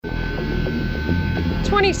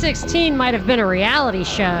2016 might have been a reality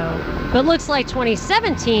show, but looks like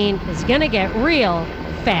 2017 is going to get real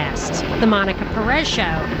fast. The Monica Perez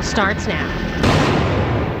Show starts now.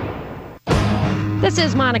 This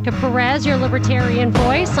is Monica Perez, your libertarian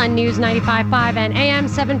voice on News 95.5 and AM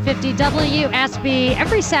 750 WSB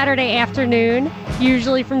every Saturday afternoon,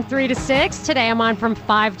 usually from 3 to 6. Today I'm on from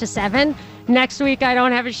 5 to 7. Next week I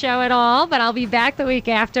don't have a show at all, but I'll be back the week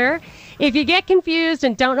after. If you get confused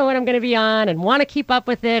and don't know what I'm going to be on and want to keep up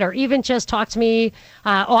with it, or even just talk to me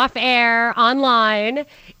off air online,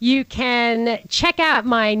 you can check out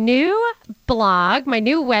my new blog, my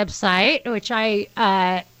new website, which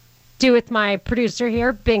I do with my producer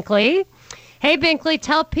here, Binkley. Hey, Binkley,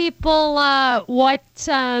 tell people what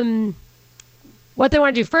they want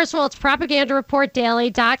to do. First of all, it's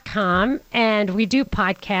propagandareportdaily.com, and we do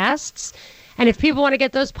podcasts. And if people want to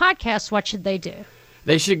get those podcasts, what should they do?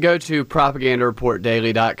 They should go to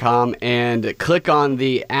propagandareportdaily.com and click on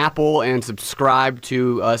the Apple and subscribe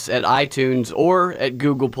to us at iTunes or at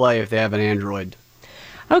Google Play if they have an Android.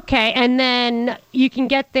 Okay, and then you can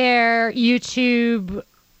get their YouTube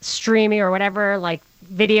streaming or whatever, like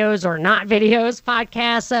videos or not videos,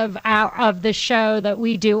 podcasts of the show that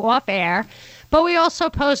we do off air. But we also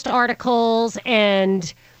post articles,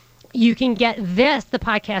 and you can get the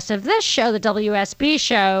podcast of this show, the WSB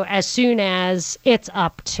show, as soon as it's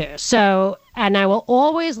up to. So, and I will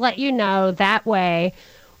always let you know that way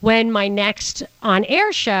when my next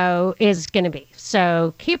on-air show is going to be.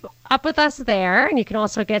 So keep up with us there, and you can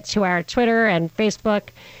also get to our Twitter and Facebook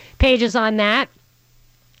pages on that.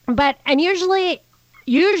 And usually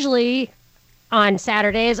on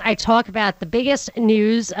Saturdays, I talk about the biggest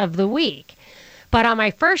news of the week. But on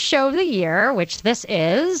my first show of the year, which this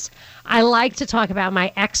is, I like to talk about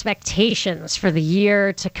my expectations for the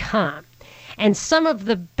year to come. And some of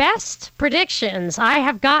the best predictions I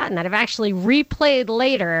have gotten that I've actually replayed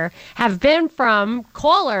later have been from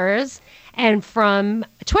callers and from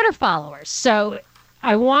Twitter followers. So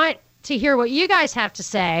I want to hear what you guys have to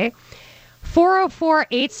say.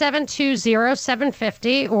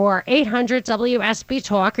 404-872-0750 or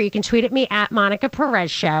 800-WSB-TALK, or you can tweet at me at Monica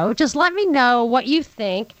Perez Show. Just let me know what you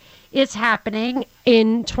think is happening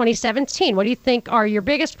in 2017. What do you think are your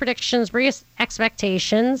biggest predictions, biggest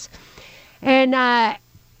expectations? And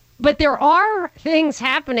but there are things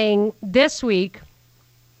happening this week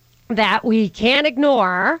that we can't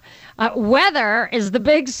ignore. Weather is the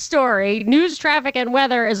big story. News, traffic, and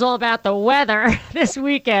weather is all about the weather this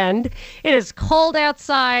weekend. It is cold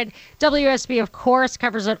outside. WSB, of course,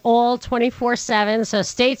 covers it all 24/7, so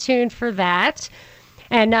stay tuned for that.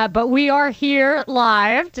 And but we are here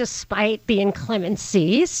live despite the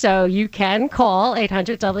inclemency, so you can call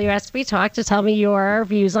 800-WSB-TALK to tell me your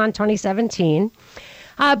views on 2017.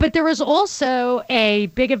 But there was also a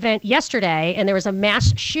big event yesterday, and there was a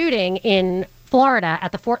mass shooting in Florida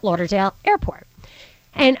at the Fort Lauderdale airport.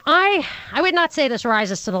 And I would not say this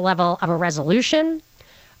rises to the level of a resolution,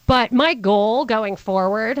 but my goal going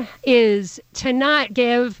forward is to not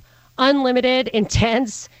give unlimited,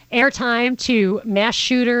 intense airtime to mass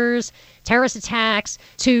shooters, terrorist attacks,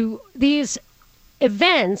 to these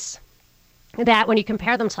events that when you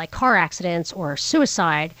compare them to like car accidents or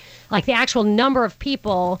suicide, like the actual number of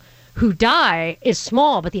people who die is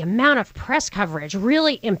small, but the amount of press coverage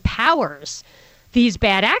really empowers these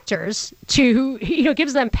bad actors to,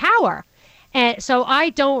 gives them power. And so I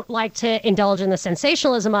don't like to indulge in the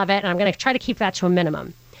sensationalism of it, and I'm going to try to keep that to a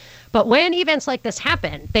minimum. But when events like this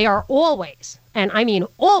happen, they are always, and I mean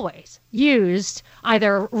always, used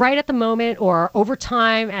either right at the moment or over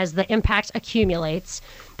time as the impact accumulates.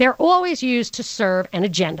 They're always used to serve an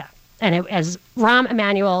agenda. And as Rahm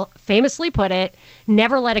Emanuel famously put it,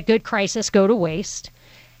 never let a good crisis go to waste.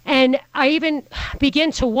 And I even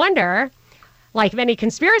begin to wonder, like many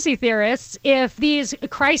conspiracy theorists, if these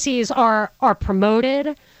crises are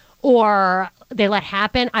promoted or they let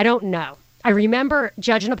happen. I don't know. I remember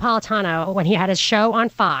Judge Napolitano, when he had his show on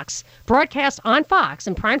Fox, broadcast on Fox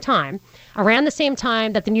in prime time, around the same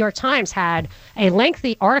time that the New York Times had a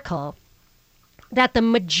lengthy article that the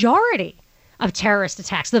majority of terrorist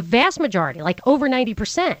attacks, the vast majority, like over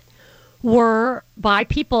 90%, were by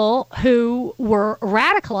people who were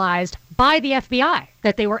radicalized by the FBI,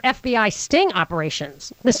 that they were FBI sting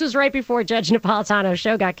operations. This was right before Judge Napolitano's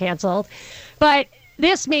show got canceled. But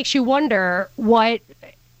this makes you wonder how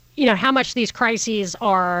much these crises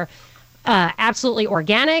are absolutely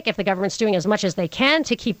organic, if the government's doing as much as they can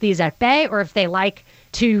to keep these at bay, or if they like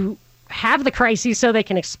to have the crises so they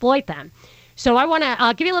can exploit them. So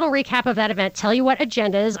I'll give you a little recap of that event, tell you what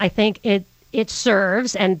agendas I think it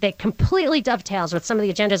serves, and that completely dovetails with some of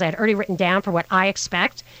the agendas I had already written down for what I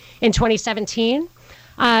expect in 2017.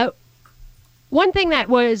 One thing that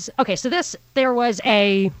was okay, so there was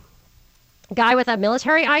a guy with a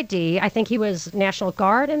military ID. I think he was National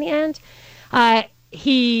Guard in the end.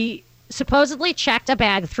 He supposedly checked a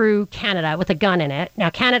bag through Canada with a gun in it. Now,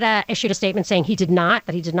 Canada issued a statement saying that he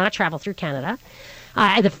did not travel through Canada.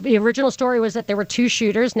 The original story was that there were 2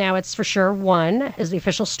 shooters. Now it's for sure 1 is the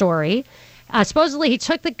official story. Supposedly he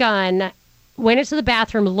took the gun, went into the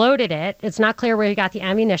bathroom, loaded it. It's not clear where he got the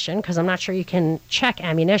ammunition because I'm not sure you can check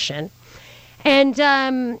ammunition.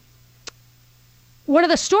 And one of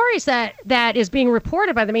the stories that is being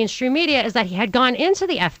reported by the mainstream media is that he had gone into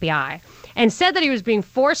the FBI and said that he was being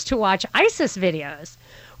forced to watch ISIS videos,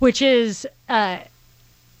 which is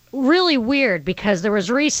really weird because there was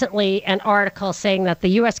recently an article saying that the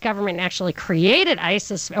U.S. government actually created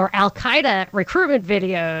ISIS or Al-Qaeda recruitment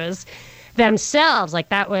videos themselves. Like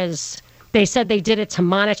they said they did it to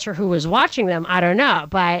monitor who was watching them. I don't know.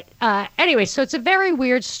 But anyway, so it's a very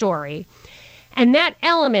weird story. And that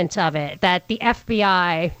element of it, that the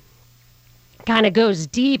FBI kind of goes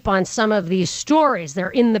deep on some of these stories, they're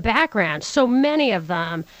in the background. So many of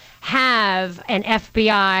them have an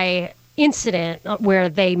FBI incident where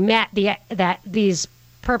they met that these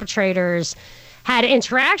perpetrators had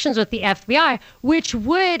interactions with the FBI, which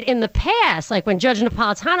would in the past, like when Judge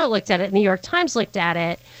Napolitano looked at it, New York Times looked at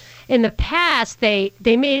it, in the past, they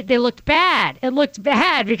looked bad. It looked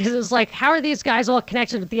bad because it was like, how are these guys all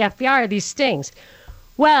connected with the FBI? Are these stings?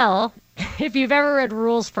 Well, if you've ever read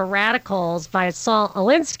Rules for Radicals by Saul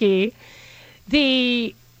Alinsky,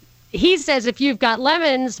 he says if you've got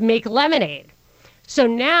lemons, make lemonade. So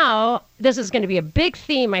now this is going to be a big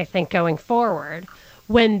theme, I think, going forward.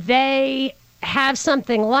 When they have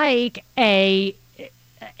something like a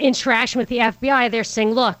interaction with the FBI, they're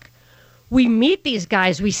saying, look, we meet these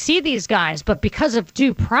guys, we see these guys, but because of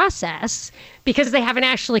due process, because they haven't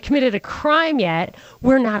actually committed a crime yet,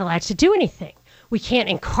 we're not allowed to do anything. We can't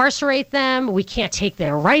incarcerate them. We can't take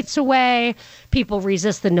their rights away. People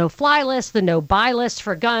resist the no-fly list, the no-buy list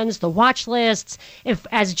for guns, the watch lists. If,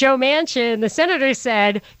 as Joe Manchin, the senator,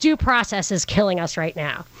 said, due process is killing us right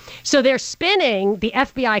now. So they're spinning the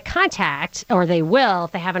FBI contact, or they will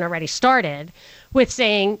if they haven't already started, with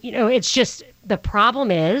saying, it's just the problem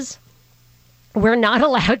is we're not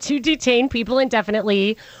allowed to detain people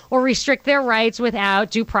indefinitely or restrict their rights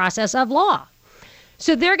without due process of law.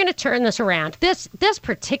 So they're going to turn this around. This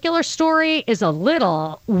particular story is a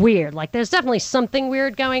little weird. Like, there's definitely something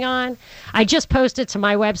weird going on. I just posted to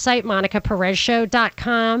my website,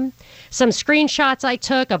 MonicaPerezShow.com, some screenshots I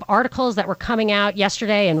took of articles that were coming out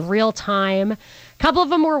yesterday in real time. A couple of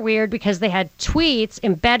them were weird because they had tweets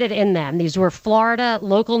embedded in them. These were Florida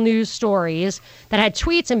local news stories that had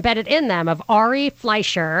tweets embedded in them of Ari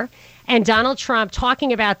Fleischer and Donald Trump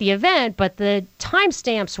talking about the event, but the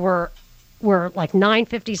timestamps were like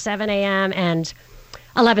 9:57 a.m. and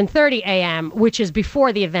 11:30 a.m., which is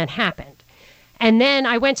before the event happened. And then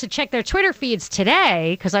I went to check their Twitter feeds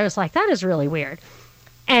today because I was like, that is really weird.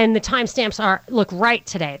 And the timestamps look right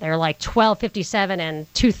today. They're like 12:57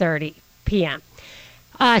 and 2:30 p.m.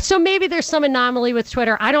 So maybe there's some anomaly with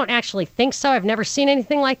Twitter. I don't actually think so. I've never seen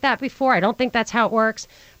anything like that before. I don't think that's how it works.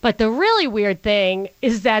 But the really weird thing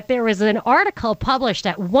is that there was an article published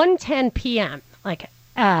at 1:10 p.m.,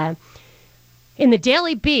 in the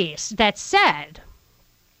Daily Beast, that said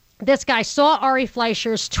this guy saw Ari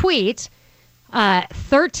Fleischer's tweet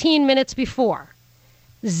 13 minutes before,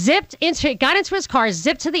 got into his car,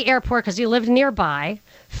 zipped to the airport because he lived nearby,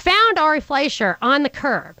 found Ari Fleischer on the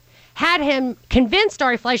curb, convinced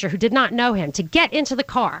Ari Fleischer, who did not know him, to get into the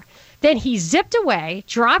car. Then he zipped away,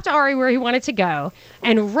 dropped Ari where he wanted to go,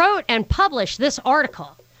 and wrote and published this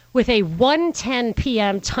article with a 1:10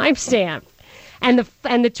 p.m. timestamp. And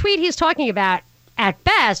the tweet he's talking about, at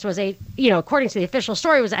best, was according to the official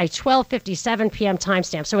story, was a 12:57 p.m.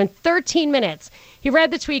 timestamp. So in 13 minutes, he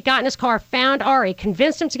read the tweet, got in his car, found Ari,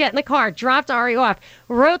 convinced him to get in the car, dropped Ari off,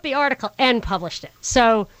 wrote the article, and published it.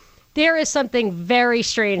 So there is something very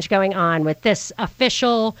strange going on with this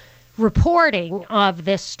official reporting of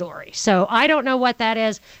this story. So I don't know what that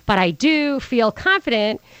is, but I do feel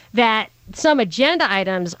confident that some agenda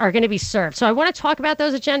items are going to be served. So I want to talk about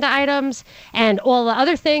those agenda items and all the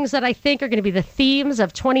other things that I think are going to be the themes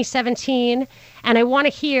of 2017. And I want to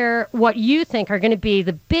hear what you think are going to be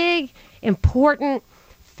the big, important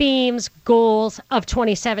themes, goals of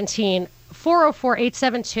 2017.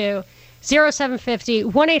 404-872 0750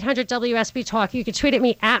 1-800-WSB Talk. You can tweet at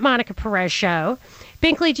me at Monica Perez Show.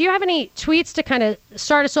 Binkley, do you have any tweets to kind of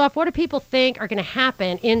start us off? What do people think are going to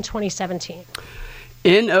happen in 2017?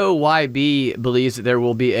 NOYB believes that there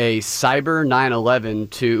will be a cyber 9/11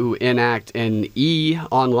 to enact an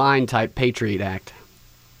e-online type Patriot Act.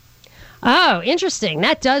 Oh, interesting.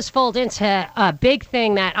 That does fold into a big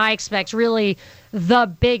thing that I expect, really the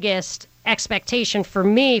biggest expectation for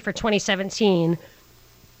me for 2017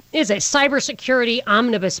 is a cybersecurity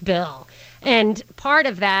omnibus bill. And part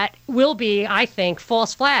of that will be, I think,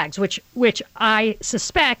 false flags, which I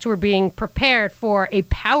suspect were being prepared for a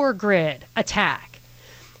power grid attack.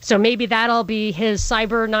 So maybe that'll be his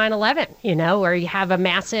cyber 9/11, where you have a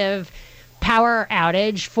massive power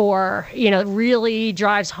outage for, really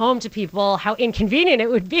drives home to people how inconvenient it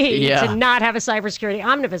would be to not have a cybersecurity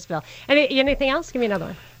omnibus bill. Anything else? Give me another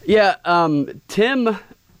one. Yeah, Tim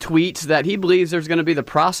tweets that he believes there's going to be the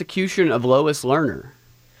prosecution of Lois Lerner.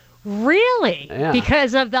 Really? Yeah.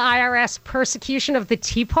 Because of the IRS persecution of the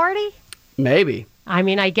Tea Party? Maybe. I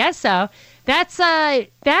mean, I guess so. That's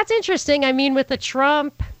interesting. I mean, with the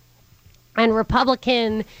Trump and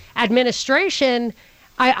Republican administration,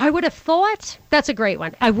 I would have thought, that's a great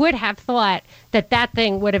one. I would have thought that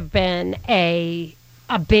thing would have been a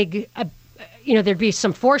big, there'd be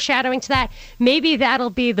some foreshadowing to that. Maybe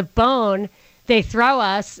that'll be the bone they throw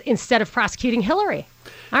us instead of prosecuting Hillary.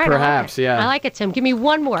 All right, perhaps, I like it, Tim. Give me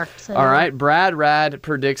one more. All right. Brad Rad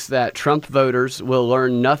predicts that Trump voters will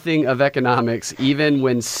learn nothing of economics even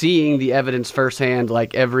when seeing the evidence firsthand,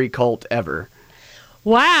 like every cult ever.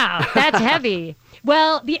 Wow, that's heavy.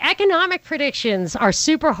 Well, the economic predictions are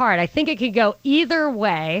super hard. I think it could go either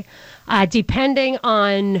way, depending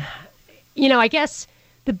on, I guess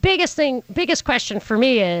the biggest question for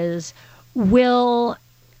me is, when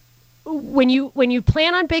you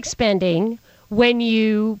plan on big spending, when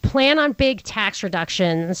you plan on big tax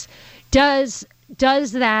reductions, does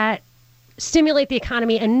that stimulate the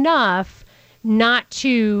economy enough not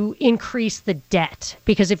to increase the debt?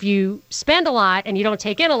 Because if you spend a lot and you don't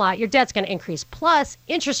take in a lot, your debt's going to increase. Plus,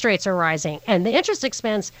 interest rates are rising, and the interest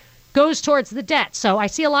expense goes towards the debt. So I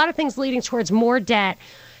see a lot of things leading towards more debt.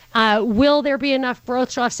 Will there be enough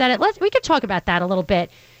growth to offset it? We could talk about that a little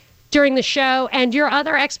bit during the show. And your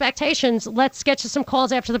other expectations, let's get to some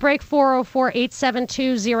calls after the break.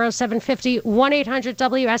 404-872-0750,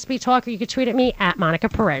 1-800-WSB-TALK, or you can tweet at me at Monica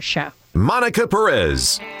Perez Show. Monica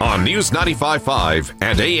Perez on News 95.5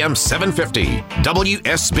 and AM 750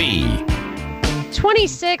 WSB.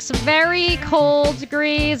 26 very cold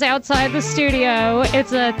degrees outside the studio.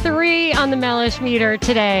 It's a 3 on the Mellish meter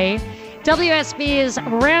today. WSB's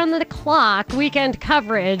round-the-clock weekend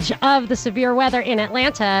coverage of the severe weather in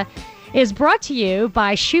Atlanta is brought to you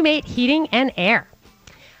by Shoemate Heating and Air.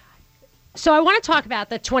 So I want to talk about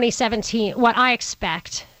the 2017, what I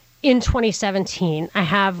expect in 2017. I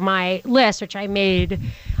have my list, which I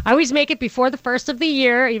always make it before the first of the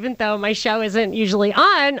year, even though my show isn't usually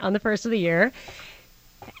on the first of the year.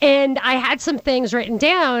 And I had some things written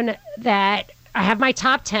down that I have my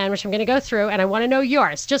top 10, which I'm going to go through, and I want to know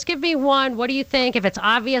yours. Just give me one. What do you think? If it's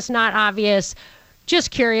obvious, not obvious, just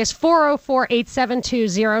curious.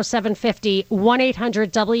 404-872-0750,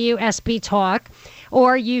 1-800-WSB-TALK.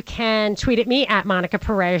 Or you can tweet at me at Monica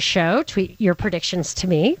Perez Show. Tweet your predictions to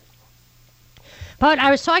me. But I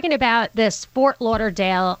was talking about this Fort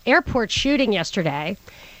Lauderdale airport shooting yesterday,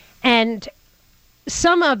 and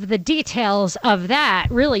some of the details of that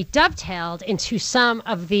really dovetailed into some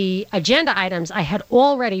of the agenda items I had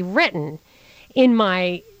already written in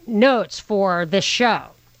my notes for this show.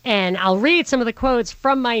 And I'll read some of the quotes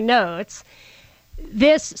from my notes.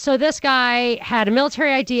 This guy had a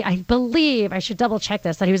military ID. I believe, I should double check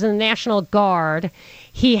this, that he was in the National Guard.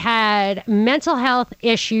 He had mental health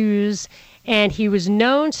issues, and he was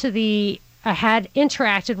known to had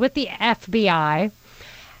interacted with the FBI.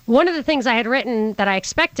 One of the things I had written that I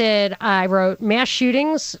expected, I wrote mass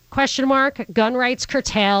shootings, ? Gun rights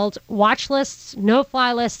curtailed, watch lists,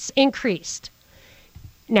 no-fly lists increased.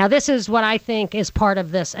 Now, this is what I think is part of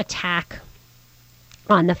this attack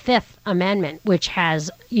on the Fifth Amendment, which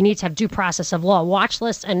you need to have due process of law. Watch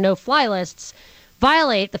lists and no-fly lists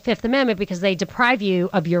violate the Fifth Amendment because they deprive you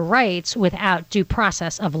of your rights without due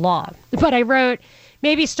process of law. But I wrote,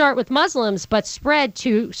 maybe start with Muslims, but spread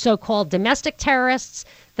to so-called domestic terrorists,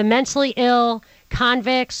 the mentally ill,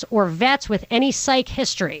 convicts, or vets with any psych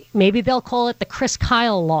history. Maybe they'll call it the Chris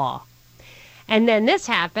Kyle law. And then this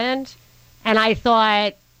happened, and I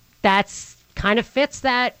thought that's kind of fits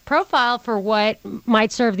that profile for what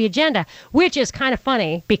might serve the agenda, which is kind of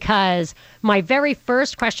funny because my very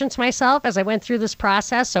first question to myself as I went through this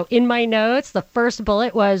process, so in my notes, the first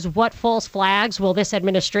bullet was, what false flags will this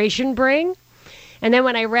administration bring? And then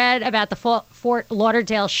when I read about the Fort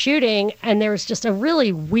Lauderdale shooting, and there was just a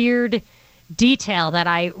really weird detail that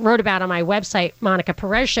I wrote about on my website,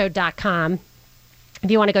 monicaperezshow.com,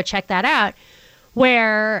 if you want to go check that out,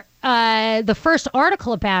 where the first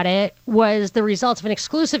article about it was the results of an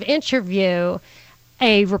exclusive interview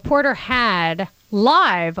a reporter had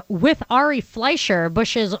live with Ari Fleischer,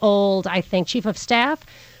 Bush's old, I think, chief of staff,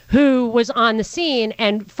 who was on the scene.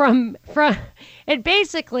 And from it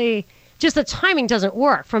basically, just the timing doesn't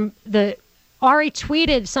work. Ari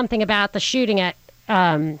tweeted something about the shooting at,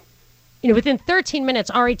 within 13 minutes,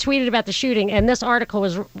 Ari tweeted about the shooting, and this article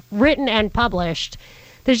was written and published.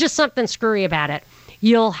 There's just something screwy about it.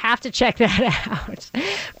 You'll have to check that out.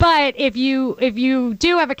 But if you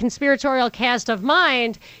do have a conspiratorial cast of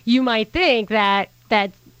mind, you might think that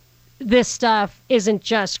this stuff isn't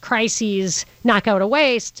just crises not go to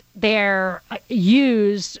waste. They're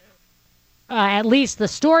used, at least the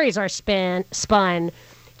stories are spun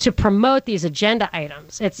to promote these agenda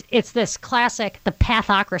items. It's this classic, the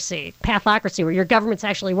pathocracy, where your government's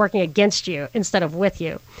actually working against you instead of with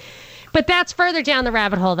you. But that's further down the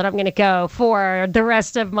rabbit hole that I'm going to go for the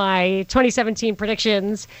rest of my 2017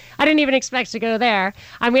 predictions. I didn't even expect to go there.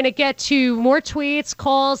 I'm going to get to more tweets,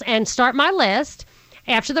 calls, and start my list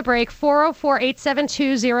after the break.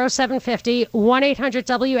 404-872-0750,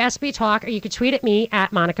 1-800-WSB-TALK, or you can tweet at me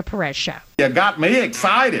at Monica Perez Show. You got me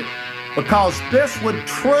excited because this would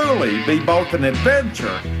truly be both an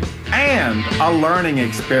adventure and a learning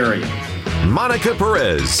experience. Monica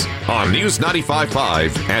Perez on News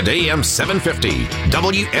 95.5 and AM 750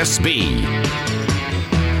 WSB.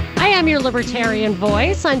 I am your libertarian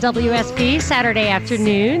voice on WSB Saturday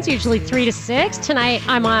afternoons, usually 3 to 6. Tonight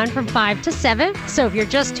I'm on from 5 to 7. So if you're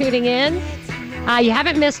just tuning in, you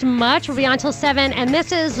haven't missed much. We'll be on till 7. And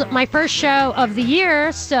this is my first show of the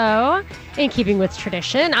year. So in keeping with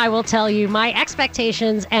tradition, I will tell you my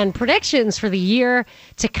expectations and predictions for the year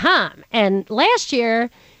to come. And last year,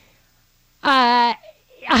 I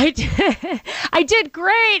did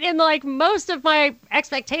great, and like most of my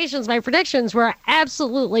expectations, my predictions were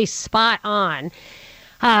absolutely spot on.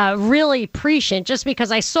 Really prescient, just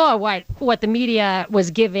because I saw what the media was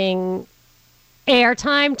giving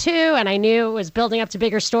airtime to, and I knew it was building up to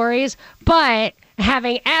bigger stories. But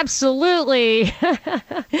having absolutely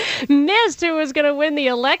missed who was going to win the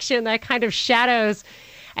election, that kind of shadows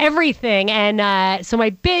everything. And so my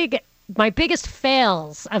biggest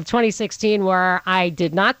fails of 2016 were I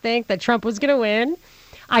did not think that Trump was going to win.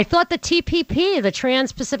 I thought the TPP, the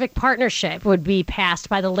Trans-Pacific Partnership, would be passed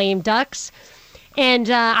by the lame ducks. And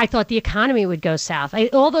I thought the economy would go south.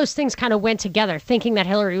 All those things kind of went together. Thinking that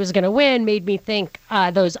Hillary was going to win made me think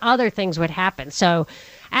those other things would happen. So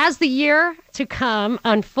as the year to come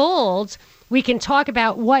unfolds, we can talk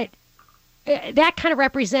about what that kind of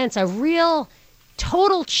represents, a real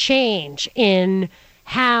total change in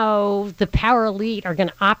how the power elite are going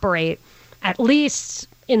to operate, at least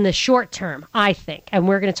in the short term, I think. And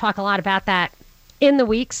we're going to talk a lot about that in the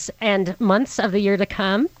weeks and months of the year to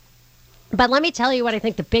come. But let me tell you what I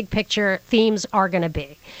think the big picture themes are going to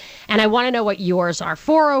be. And I want to know what yours are.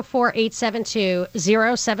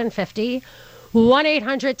 404-872-0750,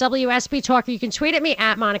 1-800-WSB-TALK. You can tweet at me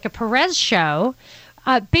at Monica Perez Show.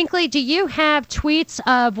 Binkley, do you have tweets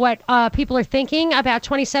of what people are thinking about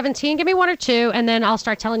 2017? Give me one or two, and then I'll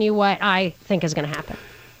start telling you what I think is going to happen.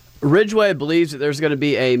 Ridgeway believes that there's going to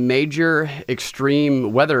be a major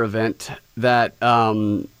extreme weather event that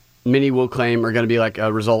many will claim are going to be like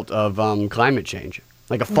a result of climate change.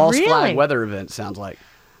 Like a false flag weather event, sounds like.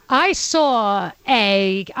 I saw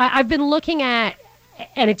I've been looking at,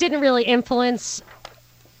 and it didn't really influence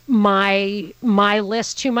my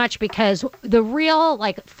list too much, because the real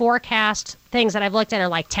forecast things that I've looked at are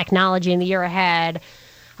like technology in the year ahead,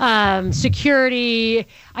 security.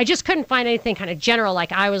 I just couldn't find anything kind of general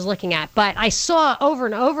like I was looking at. But I saw over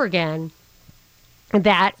and over again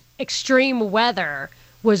that extreme weather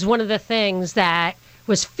was one of the things that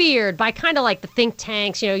was feared by kind of like the think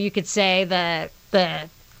tanks, you could say the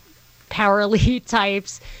power elite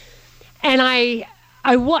types. And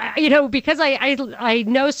because I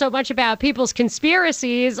know so much about people's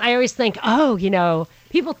conspiracies, I always think,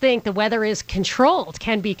 people think the weather is can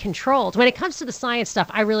be controlled. When it comes to the science stuff,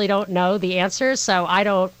 I really don't know the answers, so I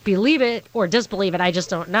don't believe it or disbelieve it. I just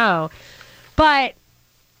don't know. But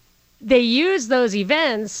they use those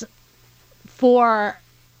events for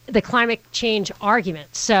the climate change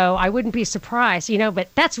argument, so I wouldn't be surprised, but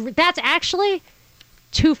that's actually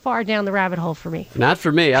too far down the rabbit hole for me. Not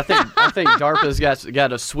for me. I think DARPA's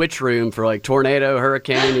got a switch room for like tornado,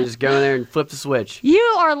 hurricane. You just go in there and flip the switch. You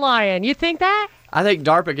are lying. You think that? I think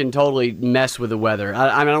DARPA can totally mess with the weather.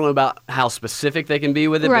 I don't know about how specific they can be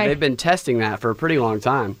with it, but they've been testing that for a pretty long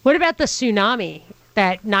time. What about the tsunami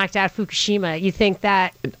that knocked out Fukushima? You think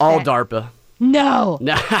that all DARPA? No.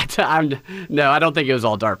 No, I don't think it was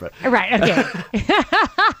all DARPA. Right. Okay.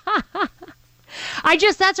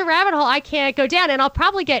 That's a rabbit hole I can't go down. And I'll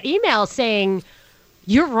probably get emails saying,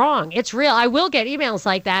 you're wrong. It's real. I will get emails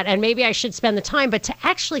like that, and maybe I should spend the time. But to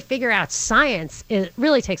actually figure out science, it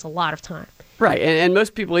really takes a lot of time. Right. And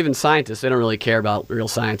most people, even scientists, they don't really care about real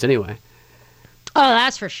science anyway. Oh,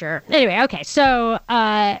 that's for sure. Anyway, okay. So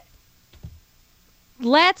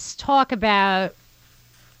let's talk about,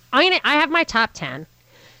 I have my top 10.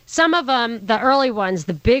 Some of them, the early ones,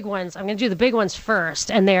 the big ones, I'm going to do the big ones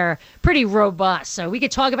first, and they're pretty robust. So we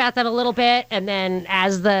could talk about that a little bit, and then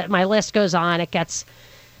as my list goes on, it gets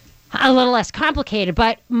a little less complicated.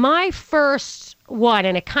 But my first one,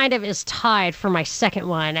 and it kind of is tied for my second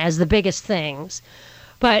one as the biggest things,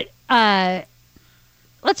 but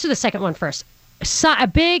let's do the second one first. A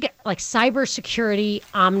big, like, cybersecurity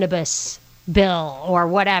omnibus bill or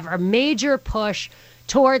whatever, a major push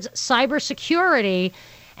towards cybersecurity.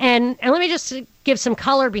 And let me just give some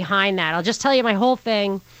color behind that. I'll just tell you my whole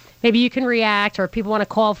thing. Maybe you can react, or if people want to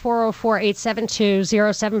call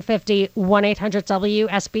 404-872-0750,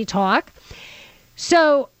 1-800-WSB-TALK.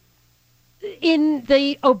 So in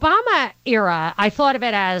the Obama era, I thought of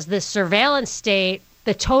it as the surveillance state,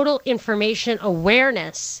 the total information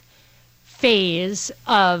awareness phase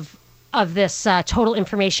of this total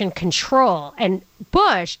information control. And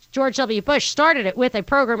George W. Bush started it with a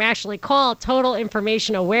program actually called Total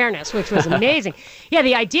Information Awareness, which was amazing. Yeah,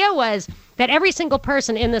 the idea was that every single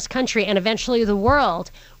person in this country and eventually the world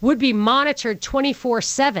would be monitored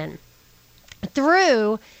 24/7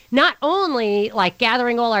 through not only like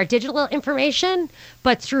gathering all our digital information,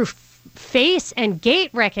 but through face and gait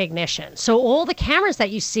recognition. So all the cameras that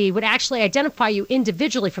you see would actually identify you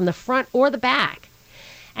individually from the front or the back.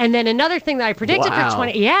 And then another thing that I predicted for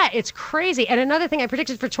it's crazy. And another thing I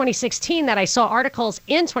predicted for 2016 that I saw articles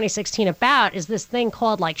in 2016 about is this thing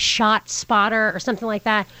called like Shot Spotter or something like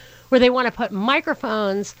that, where they want to put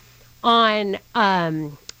microphones on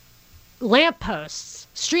lampposts,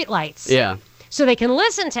 streetlights. Yeah. So they can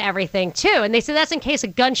listen to everything too. And they said that's in case a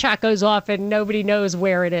gunshot goes off and nobody knows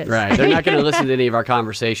where it is. Right. They're not going to listen to any of our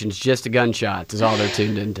conversations. Just a gunshot is all they're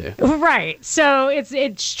tuned into. Right. So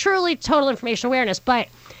it's truly total information awareness. But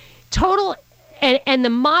total, and the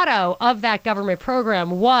motto of that government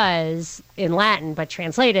program was, in Latin, but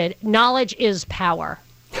translated, knowledge is power.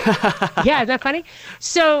 Yeah, isn't that funny?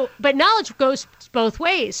 So, but knowledge goes both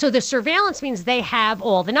ways. So the surveillance means they have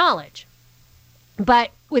all the knowledge.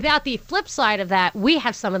 But without the flip side of that, we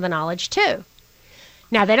have some of the knowledge too.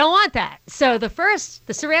 Now, they don't want that. So the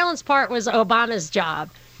surveillance part was Obama's job.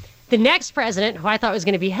 The next president, who I thought was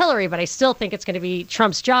going to be Hillary, but I still think it's going to be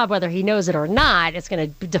Trump's job, whether he knows it or not, it's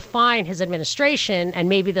going to define his administration. And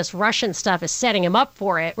maybe this Russian stuff is setting him up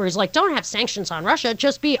for it, where he's like, don't have sanctions on Russia,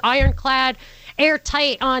 just be ironclad,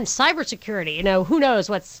 airtight on cybersecurity. You know, who knows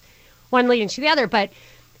what's one leading to the other. But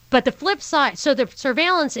the flip side, so the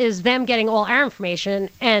surveillance is them getting all our information,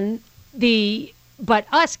 but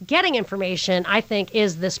us getting information, I think,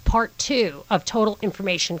 is this part 2 of total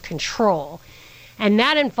information control. And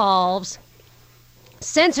that involves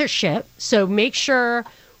censorship. So make sure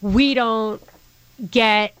we don't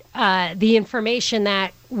get the information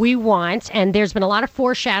that we want. And there's been a lot of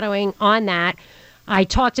foreshadowing on that. I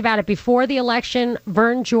talked about it before the election.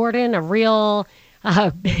 Vern Jordan, a real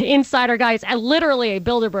insider guy, literally a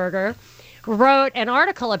Bilderberger, wrote an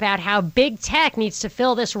article about how big tech needs to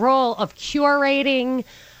fill this role of curating,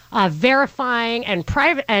 verifying, and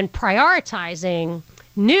prioritizing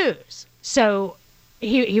news. So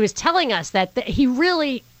he was telling us that he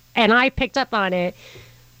really, and I picked up on it,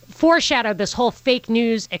 foreshadowed this whole fake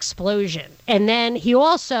news explosion. And then he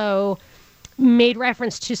also made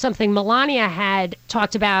reference to something Melania had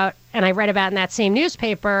talked about, and I read about in that same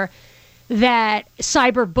newspaper, that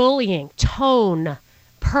cyberbullying, tone,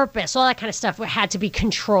 purpose, all that kind of stuff had to be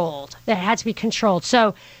controlled.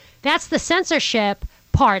 So that's the censorship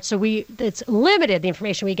part. So it's limited, the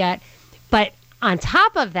information we get. But on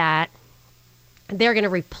top of that, they're going to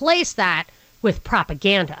replace that with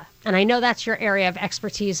propaganda. And I know that's your area of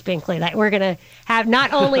expertise, Binkley, that we're going to have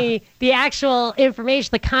not only the actual information,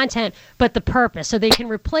 the content, but the purpose. So they can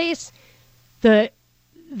replace the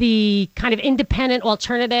kind of independent,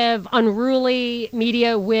 alternative, unruly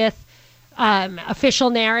media with official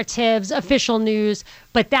narratives, official news.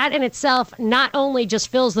 But that in itself not only just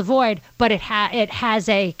fills the void, but it has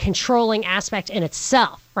a controlling aspect in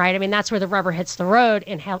itself, right? I mean, that's where the rubber hits the road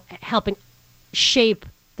in helping shape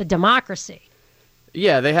the democracy.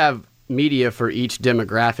 Yeah, they have media for each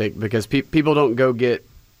demographic because people don't go get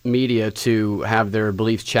media to have their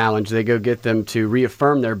beliefs challenged. They go get them to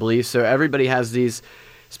reaffirm their beliefs. So everybody has these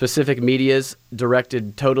specific medias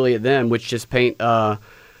directed totally at them, which just paint a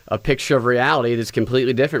picture of reality that's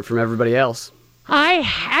completely different from everybody else. I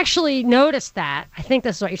actually noticed that. I think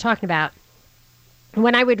this is what you're talking about.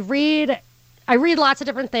 When I read lots of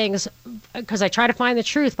different things because I try to find the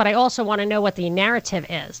truth, but I also want to know what the narrative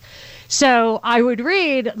is. So I would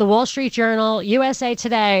read the Wall Street Journal, USA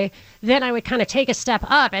Today, then I would kind of take a step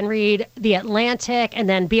up and read The Atlantic, and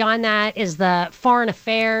then beyond that is the Foreign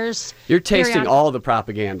Affairs. You're tasting all the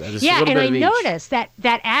propaganda. Just yeah, a little and bit of I each. noticed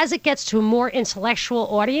that as it gets to a more intellectual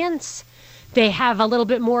audience, they have a little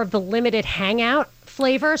bit more of the limited hangout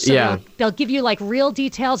flavor. So they'll give you like real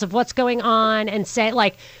details of what's going on and say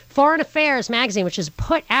like Foreign Affairs magazine, which is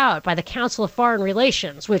put out by the Council of Foreign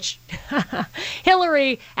Relations, which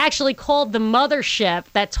Hillary actually called the mothership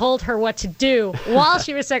that told her what to do while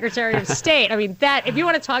she was Secretary of State. I mean, that if you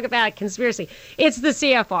want to talk about conspiracy, it's the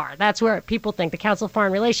CFR. That's where people think, the Council of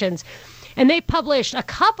Foreign Relations. And they published a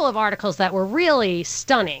couple of articles that were really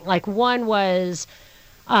stunning. Like one was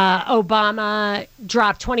Obama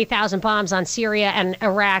dropped 20,000 bombs on Syria and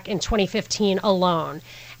Iraq in 2015 alone.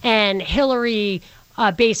 And Hillary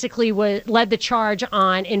basically led the charge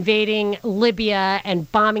on invading Libya and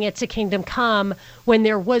bombing it to Kingdom Come when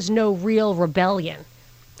there was no real rebellion.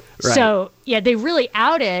 Right. So, yeah, they really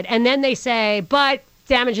outed. And then they say, but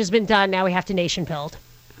damage has been done. Now we have to nation build.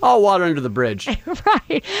 All water under the bridge.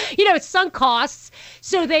 Right. You know, it's sunk costs.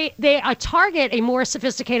 So they target a more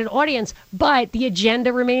sophisticated audience, but the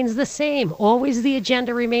agenda remains the same. Always the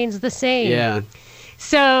agenda remains the same. Yeah.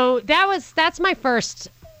 So that's my first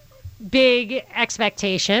big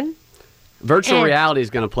expectation. Virtual reality is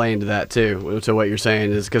going to play into that too. So what you're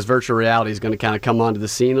saying is because virtual reality is going to kind of come onto the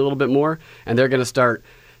scene a little bit more, and they're going to start.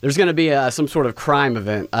 There's going to be some sort of crime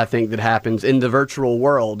event, I think, that happens in the virtual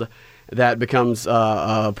world that becomes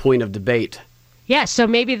a point of debate. Yeah, so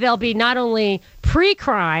maybe there'll be not only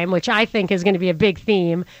pre-crime, which I think is going to be a big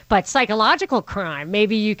theme, but psychological crime.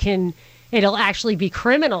 Maybe it'll actually be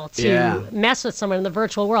criminal to mess with someone in the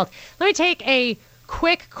virtual world. Let me take a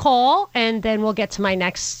quick call, and then we'll get to my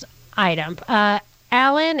next item.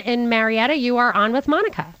 Alan in Marietta, you are on with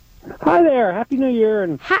Monica. Hi there. Happy New Year.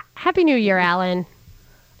 And Happy New Year, Alan.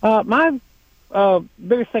 My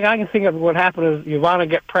biggest thing I can think of what happened is Ivana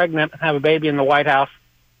get pregnant and have a baby in the White House.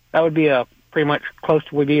 That would be pretty much close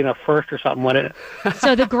to being a first or something, wouldn't it?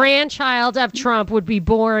 So the grandchild of Trump would be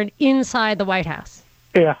born inside the White House.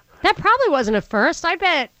 Yeah. That probably wasn't a first. I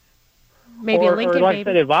bet maybe a Lincoln or like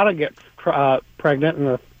baby. I said, Ivana gets pregnant and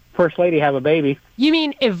the First Lady have a baby. You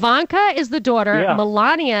mean Ivanka is the daughter, Yeah.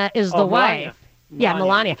 Melania is the wife. Yeah,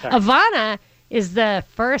 Melania. Sorry. Ivana is the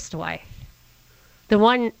first wife, the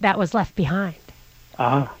one that was left behind.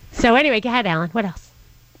 So anyway, go ahead, Alan. What else?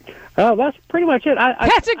 Oh, that's pretty much it.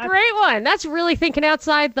 That's a great one. That's really thinking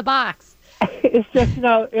outside the box. It's just,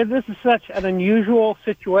 this is such an unusual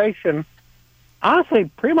situation. Honestly,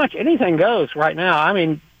 pretty much anything goes right now. I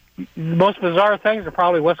mean, the most bizarre things are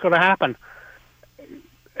probably what's going to happen.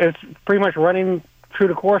 It's pretty much running true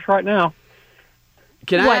to course right now.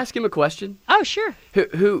 Can I ask him a question? Oh, sure.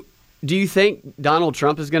 Who do you think Donald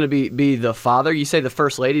Trump is going to be the father? You say the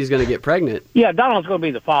First Lady is going to get pregnant. Yeah, Donald's going to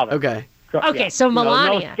be the father. Okay. Okay, so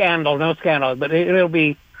Melania. No scandal, but it'll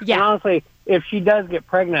be. Yeah. And honestly, if she does get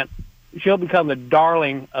pregnant, she'll become the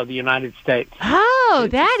darling of the United States. Oh,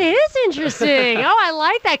 that is interesting. Oh, I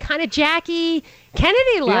like that, kind of Jackie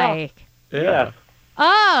Kennedy-like. Yeah.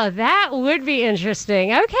 Oh, that would be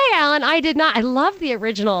interesting. Okay, Alan, I love the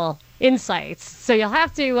original insights. So you'll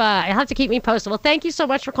have to keep me posted. Well, thank you so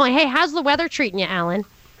much for calling. Hey, how's the weather treating you, Alan?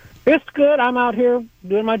 It's good. I'm out here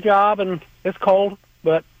doing my job, and it's cold,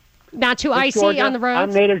 but not too icy Georgia. on the roads.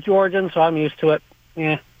 I'm native Georgian, so I'm used to it.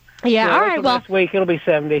 Yeah. Yeah. All right. Well, this week it'll be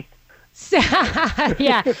 70.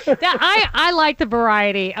 Yeah. I like the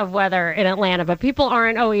variety of weather in Atlanta, but people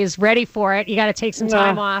aren't always ready for it. You got to take some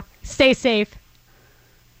time off. Stay safe.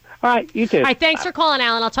 All right. You too. All right. Thanks for calling,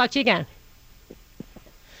 Alan. I'll talk to you again.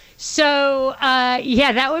 So,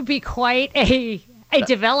 that would be quite a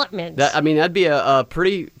development. That'd be a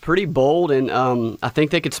pretty bold, and I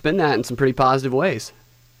think they could spin that in some pretty positive ways.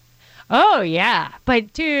 Oh, yeah.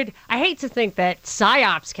 But, dude, I hate to think that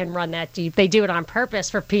PSYOPs can run that deep. They do it on purpose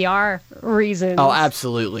for PR reasons. Oh,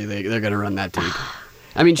 absolutely. They're going to run that deep.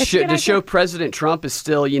 I mean, to show President Trump is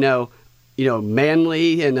still,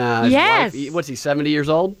 manly and yes. His wife, what's he, 70 years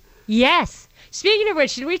old? Yes. Speaking of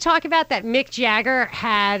which, did we talk about that Mick Jagger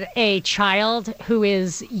had a child who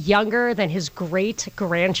is younger than his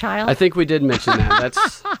great-grandchild? I think we did mention that.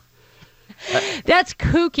 That's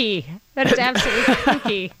kooky. That is absolutely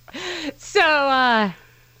kooky. So, all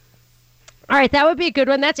right, that would be a good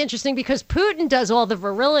one. That's interesting because Putin does all the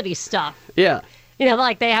virility stuff. Yeah.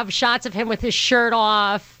 Like they have shots of him with his shirt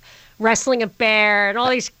off, wrestling a bear and all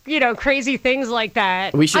these, crazy things like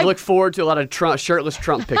that. We should look forward to a lot of shirtless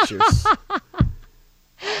Trump pictures.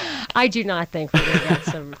 I do not think we're going to get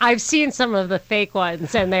some. I've seen some of the fake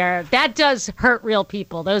ones, and that does hurt real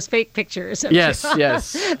people, those fake pictures. Yes.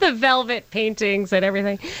 The velvet paintings and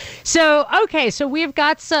everything. So we've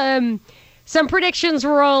got some predictions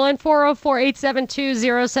rolling.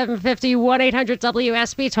 404-872-0750,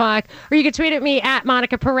 1-800-WSB-TALK, or you can tweet at me at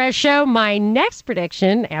Monica Perez Show. My next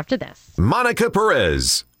prediction after this. Monica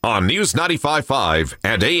Perez on News 95.5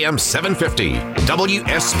 and AM 750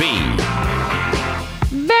 WSB.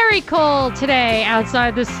 Very cold today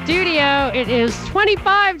outside the studio. It is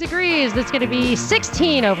 25 degrees. It's going to be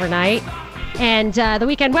 16 overnight. And the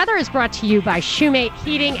weekend weather is brought to you by Shoemate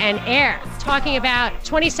Heating and Air. Talking about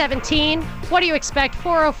 2017. What do you expect?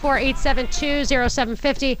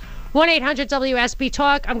 404-872-0750,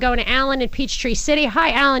 1-800-WSB-TALK. I'm going to Alan in Peachtree City.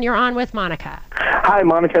 Hi, Alan. You're on with Monica. Hi,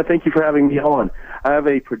 Monica. Thank you for having me on. I have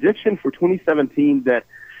a prediction for 2017 that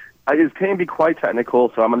it can be quite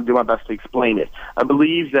technical, so I'm going to do my best to explain it. I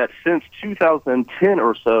believe that since 2010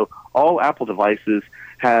 or so, all Apple devices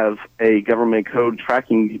have a government code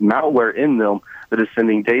tracking malware in them that is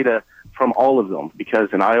sending data from all of them,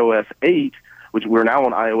 because in iOS 8, which we're now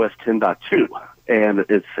on iOS 10.2, and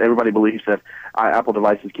everybody believes that Apple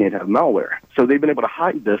devices can't have malware. So they've been able to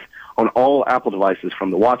hide this on all Apple devices,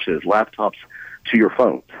 from the watches, laptops, to your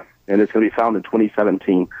phones. And it's going to be found in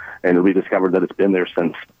 2017, and it'll be discovered that it's been there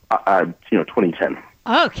since 2010.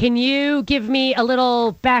 Oh, can you give me a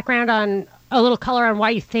little background a little color on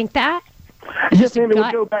why you think that? Yes, ma'am. It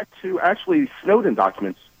would go back to actually Snowden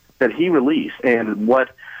documents that he released, and what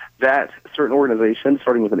that certain organization,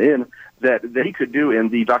 starting with an N, that they could do in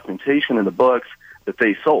the documentation and the books that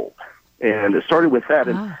they sold. And it started with that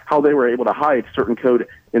and how they were able to hide certain code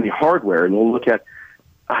in the hardware. And we'll look at,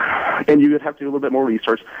 and you would have to do a little bit more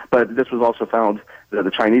research, but this was also found that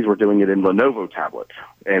the Chinese were doing it in Lenovo tablets.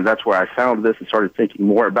 And that's where I found this and started thinking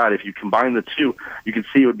more about it. If you combine the two, you can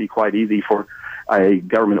see it would be quite easy for a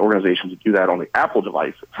government organization to do that on the Apple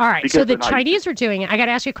devices. All right, so the Chinese were doing it. I got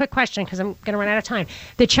to ask you a quick question because I'm going to run out of time.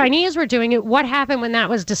 The Chinese were doing it. What happened when that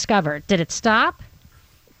was discovered? Did it stop?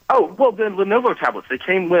 Oh, well, the Lenovo tablets, they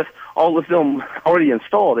came with all of them already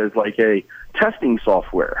installed as like a testing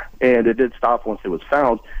software, and it did stop once it was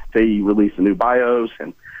found. They released a new BIOS,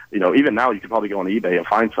 and even now you could probably go on eBay and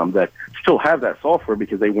find some that still have that software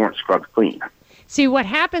because they weren't scrubbed clean. See, what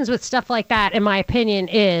happens with stuff like that, in my opinion,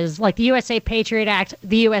 is like the USA Patriot Act,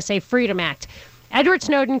 the USA Freedom Act. Edward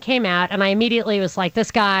Snowden came out, and I immediately was like,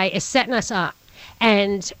 this guy is setting us up.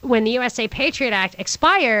 And when the USA Patriot Act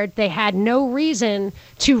expired, they had no reason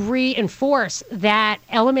to reinforce that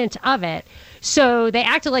element of it. So they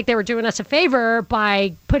acted like they were doing us a favor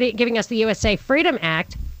by giving us the USA Freedom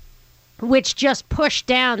Act, which just pushed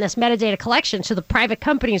down this metadata collection to the private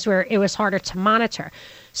companies where it was harder to monitor.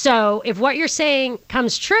 So if what you're saying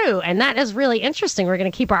comes true, and that is really interesting, we're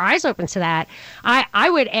going to keep our eyes open to that. I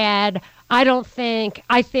would add,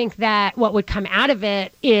 I think that what would come out of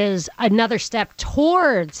it is another step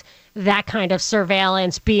towards that kind of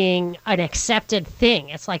surveillance being an accepted thing.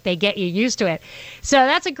 It's like they get you used to it. So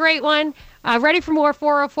that's a great one. Ready for more?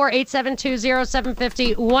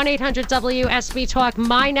 404-872-0750, 1-800-WSB-TALK.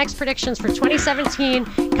 My next predictions for 2017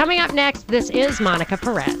 coming up next. This is Monica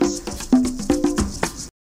Perez.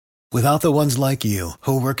 Without the ones like you,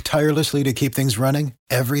 who work tirelessly to keep things running,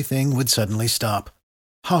 everything would suddenly stop.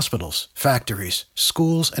 Hospitals, factories,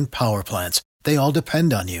 schools, and power plants, they all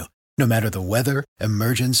depend on you. No matter the weather,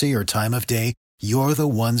 emergency, or time of day, you're the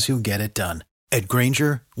ones who get it done. At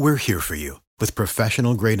Grainger, we're here for you with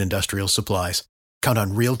professional-grade industrial supplies. Count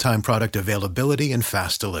on real-time product availability and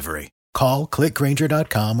fast delivery. Call, click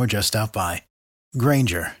Grainger.com, or just stop by.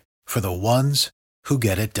 Grainger, for the ones who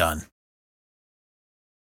get it done.